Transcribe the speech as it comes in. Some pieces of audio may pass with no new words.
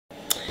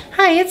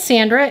Hi, it's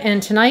Sandra,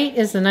 and tonight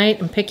is the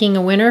night I'm picking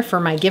a winner for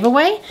my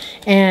giveaway.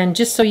 And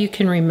just so you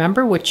can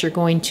remember what you're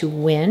going to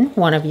win,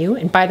 one of you.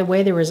 And by the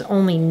way, there was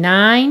only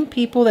 9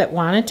 people that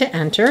wanted to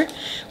enter,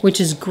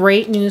 which is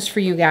great news for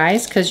you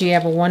guys because you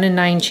have a 1 in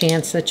 9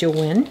 chance that you'll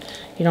win.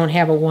 You don't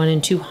have a 1 in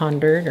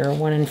 200 or a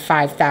 1 in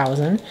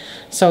 5,000.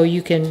 So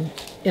you can,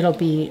 it'll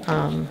be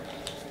a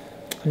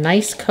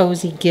nice,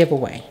 cozy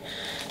giveaway.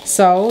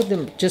 So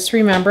just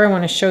remember, I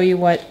want to show you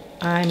what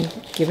I'm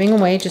giving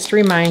away. Just to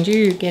remind you,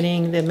 you're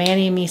getting the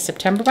Manny and Me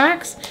September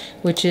box,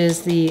 which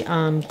is the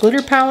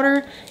glitter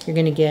powder. You're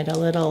going to get a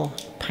little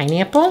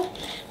pineapple,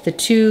 the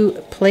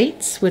 2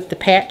 plates with the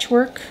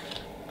patchwork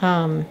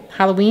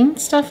Halloween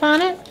stuff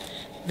on it.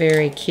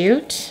 Very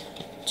cute.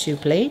 2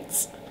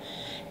 plates.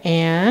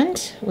 And,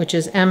 which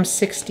is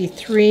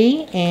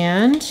M63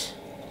 and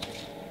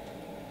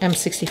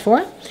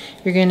M64.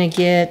 You're going to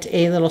get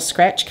a little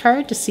scratch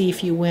card to see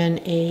if you win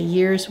a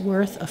year's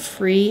worth of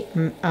free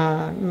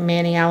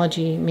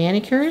Maniology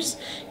manicures,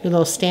 your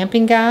little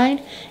stamping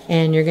guide,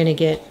 and you're going to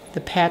get the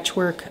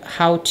patchwork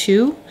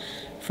how-to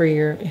for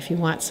your, if you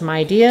want some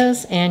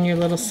ideas, and your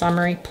little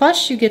summary.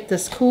 Plus you get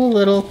this cool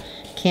little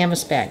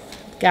canvas bag.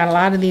 Got a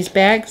lot of these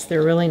bags.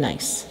 They're really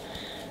nice.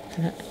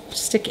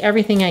 Stick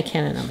everything I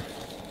can in them.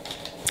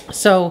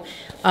 So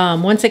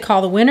once I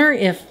call the winner,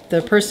 if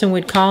the person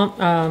would call,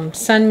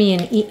 send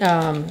me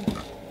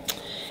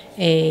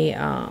a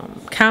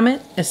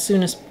comment as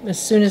soon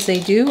as they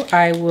do,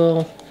 I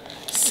will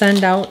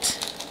send out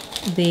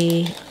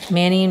the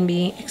Manny and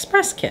Me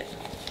Express Kit.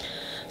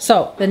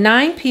 So the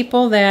 9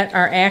 people that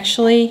are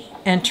actually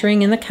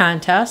entering in the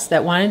contest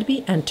that wanted to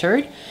be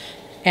entered,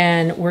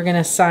 and we're going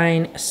to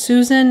assign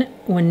Susan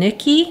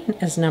Winicki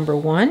as number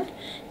 1,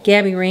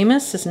 Gabby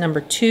Ramus as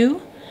number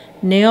 2,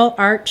 Nail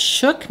Art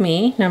Shook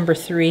Me, number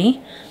 3.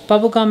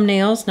 Bubblegum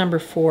Nails, number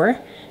 4.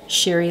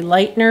 Sherry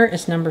Leitner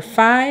is number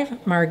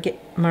 5.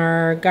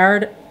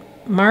 Margarita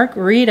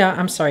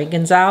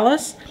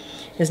Gonzalez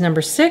is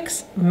number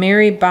 6.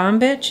 Mary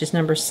Bombich is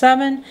number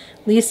 7.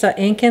 Lisa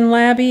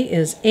Inkenlabby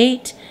is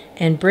 8.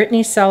 And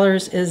Brittany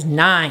Sellers is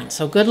 9.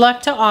 So good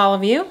luck to all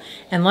of you.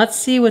 And let's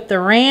see what the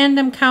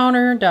random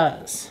counter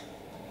does.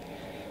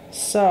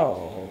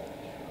 So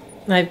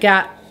I've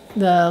got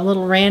the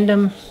little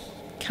random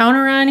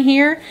counter on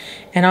here,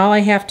 and all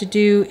I have to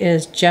do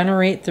is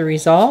generate the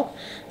result.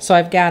 So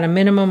I've got a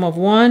minimum of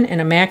 1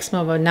 and a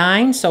maximum of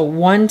 9, so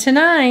 1 to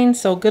 9.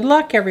 So good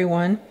luck,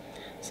 everyone.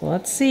 So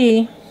let's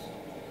see.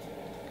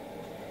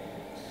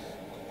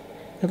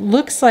 It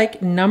looks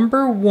like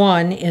number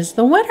 1 is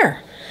the winner.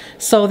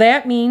 So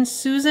that means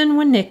Susan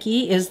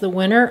Winicki is the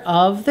winner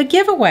of the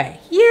giveaway.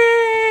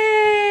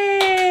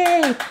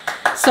 Yay!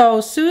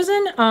 So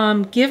Susan,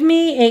 give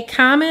me a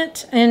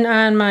comment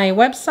on my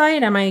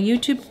website, on my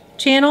YouTube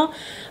channel.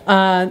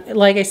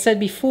 Like I said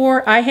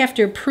before, I have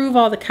to approve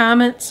all the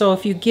comments, so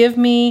if you give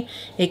me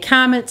a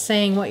comment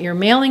saying what your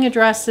mailing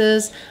address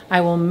is, I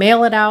will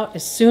mail it out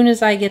as soon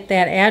as I get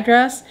that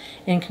address.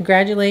 And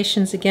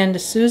congratulations again to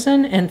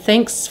Susan, and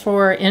thanks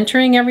for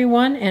entering,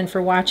 everyone, and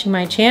for watching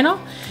my channel,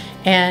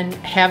 and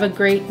have a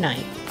great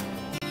night.